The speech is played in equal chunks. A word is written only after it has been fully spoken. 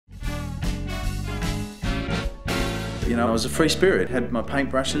You know, I was a free spirit, had my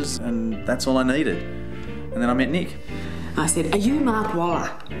paintbrushes, and that's all I needed. And then I met Nick. I said, "Are you Mark Waller?"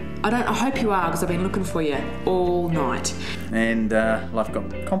 I hope you are, because I've been looking for you all night. And life got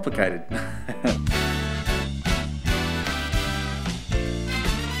complicated.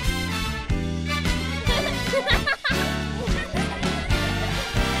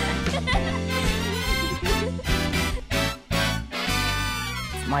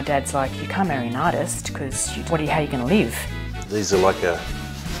 My dad's like, you can't marry an artist because how are you going to live? These are like a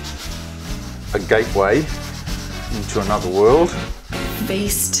gateway into another world.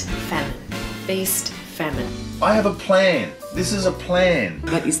 Feast, famine. Feast, famine. I have a plan. This is a plan.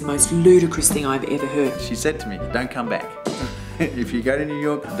 That is the most ludicrous thing I've ever heard. She said to me, don't come back. If you go to New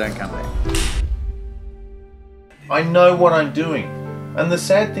York, don't come back. I know what I'm doing. And the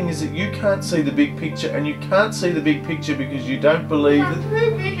sad thing is that you can't see the big picture, and you can't see the big picture because you don't believe that... I'm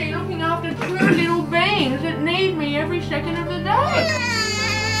too busy looking after two little beings that need me every second of the day.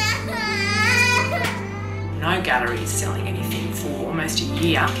 No gallery is selling anything for almost a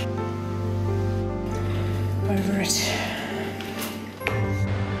year. Over it.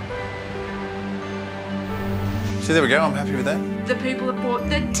 So there we go, I'm happy with that. The people that bought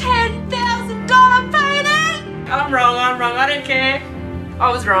the $10,000 painting! I'm wrong, I don't care. I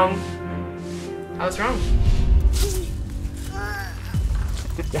was wrong.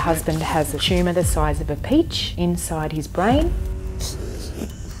 Your husband has a tumour the size of a peach inside his brain.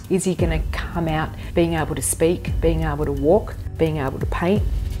 Is he going to come out being able to speak, being able to walk, being able to paint?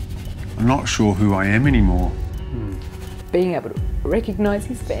 I'm not sure who I am anymore. Being able to recognise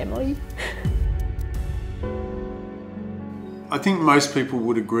his family? I think most people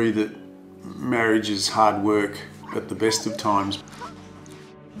would agree that marriage is hard work at the best of times.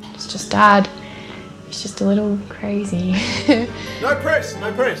 It's just Dad. He's just a little crazy. No press,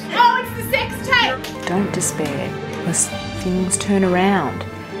 no press. Oh, it's the sex tape! Don't despair, because things turn around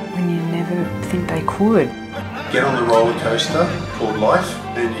when you never think they could. Get on the roller coaster called life,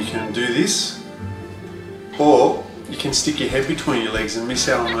 and you can do this, or you can stick your head between your legs and miss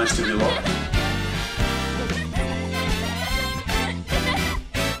out on most of your life.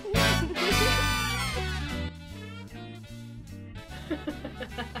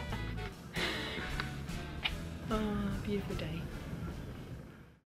 Oh, beautiful day.